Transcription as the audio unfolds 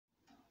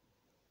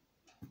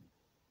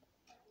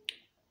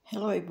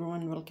Hello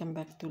everyone, welcome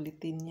back to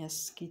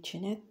Litinia's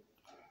Kitchenette.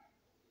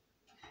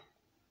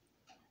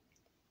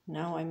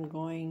 Now I'm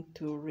going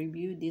to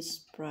review this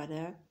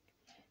product.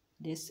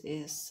 This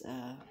is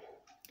a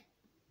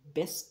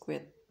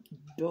biscuit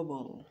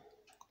double.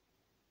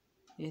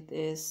 It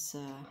is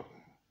a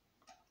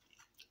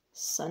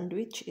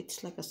sandwich.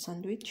 It's like a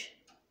sandwich.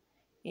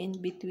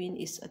 In between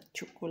is a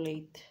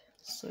chocolate.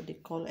 So they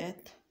call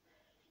it,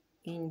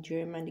 in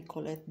German they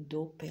call it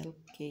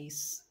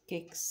Doppelkekse.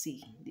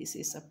 This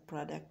is a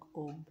product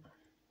of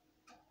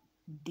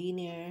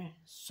dinner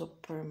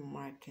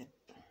supermarket.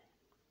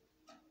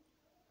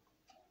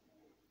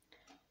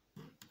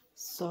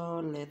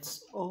 So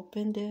let's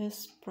open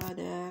this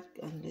product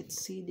and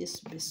let's see this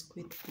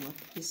biscuit, what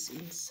is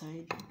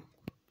inside.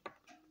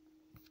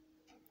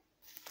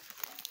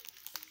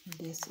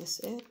 This is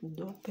it,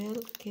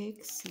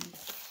 Doppelkekse.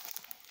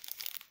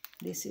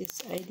 This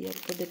is ideal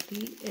for the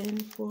tea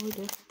and for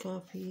the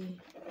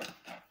coffee.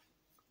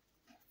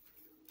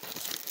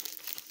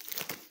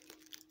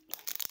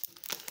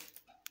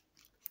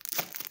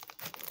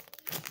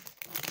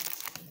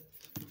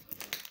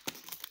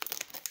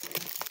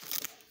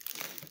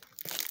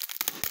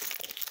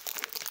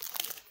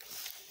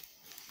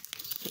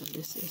 So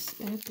this is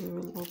it. We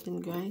will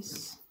open,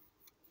 guys.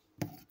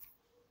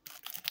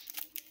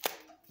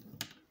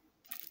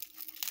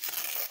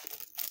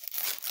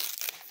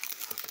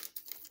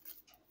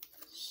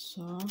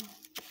 So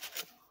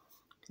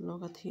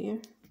look at here.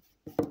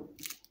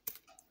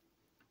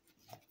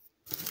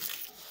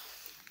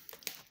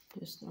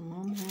 Just a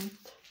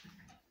moment.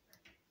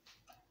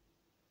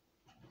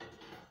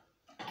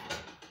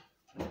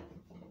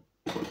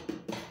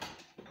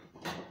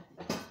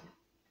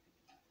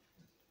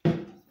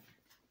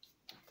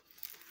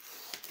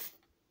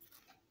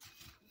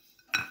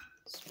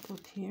 Let's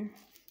put here.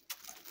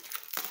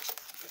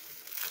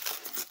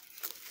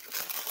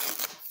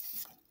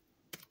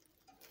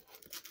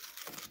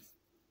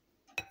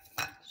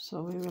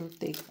 So we will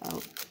take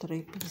out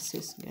 3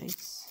 pieces,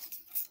 guys.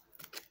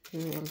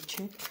 We will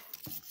check.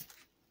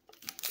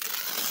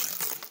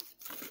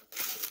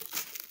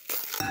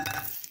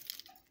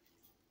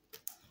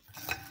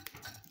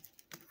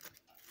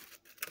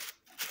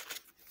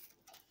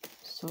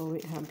 So we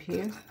have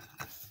here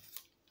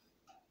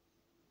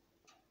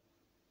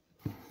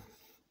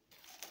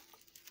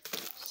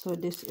so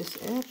this is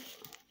it.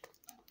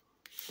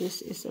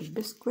 This is a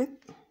biscuit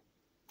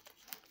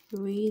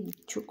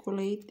with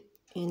chocolate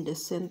in the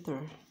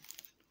center.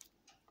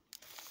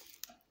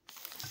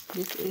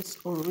 This is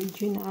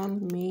original,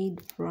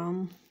 made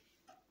from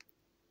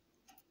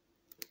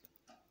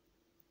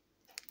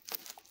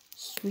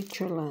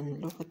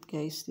Switzerland. Look at,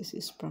 guys, this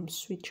is from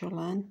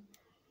Switzerland,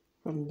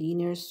 from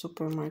dinner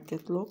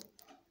supermarket. Look,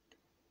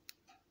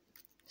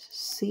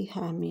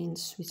 Siha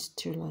means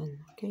Switzerland.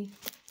 Okay,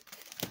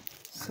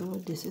 so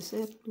this is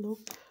it.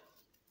 Look,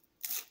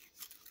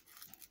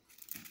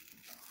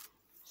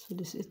 so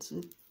this is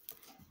it.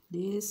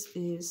 This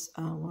is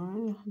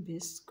our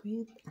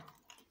biscuit.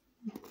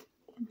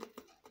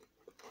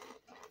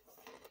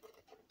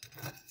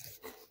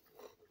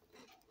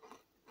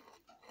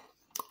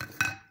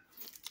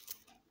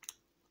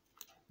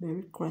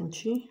 Very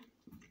crunchy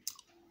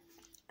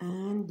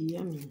and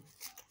yummy.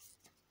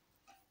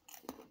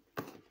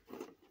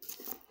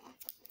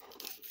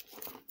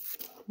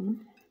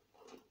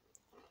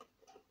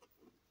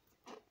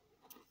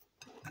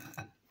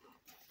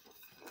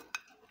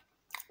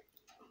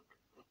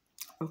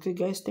 Okay,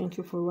 guys, thank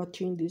you for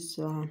watching this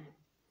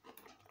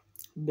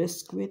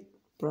biscuit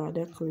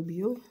product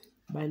review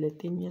by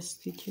Litinia's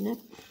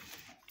Kitchenette.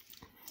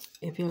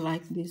 If you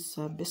like this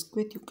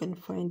biscuit, you can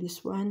find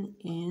this one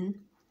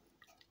in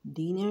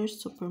dinner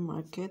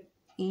supermarket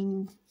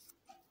in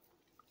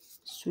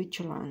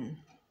Switzerland,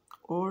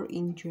 or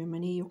in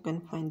Germany you can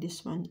find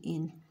this one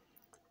in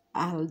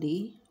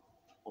Aldi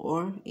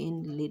or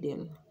in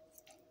Lidl.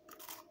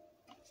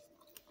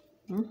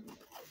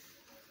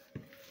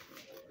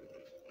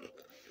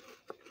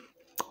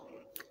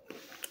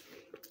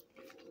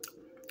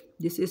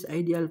 This is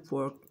ideal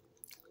for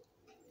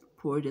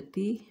the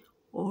tea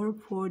or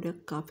for the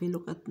coffee.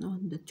 Look at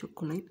the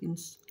chocolate in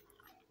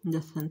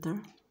the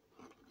center.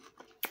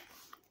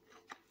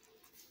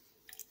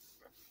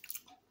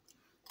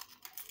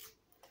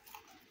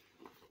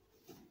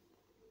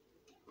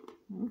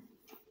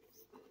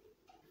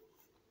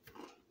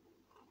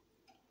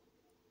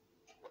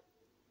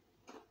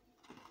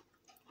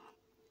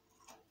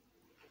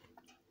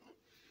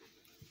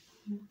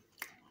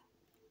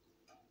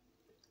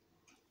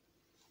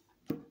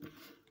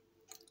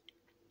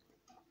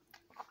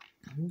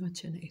 Ba't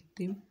siya na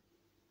itim?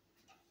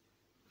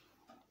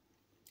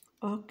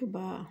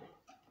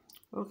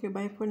 Okay,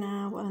 bye for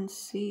now and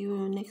see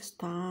you next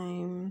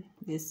time.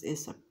 This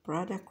is a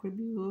product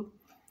review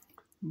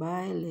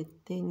by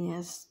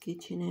Litinia's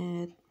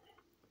Kitchenette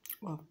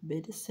of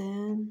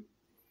Bedesen.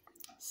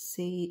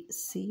 See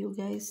you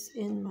guys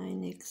in my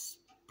next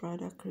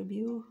product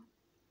review.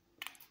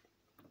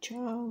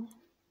 Ciao.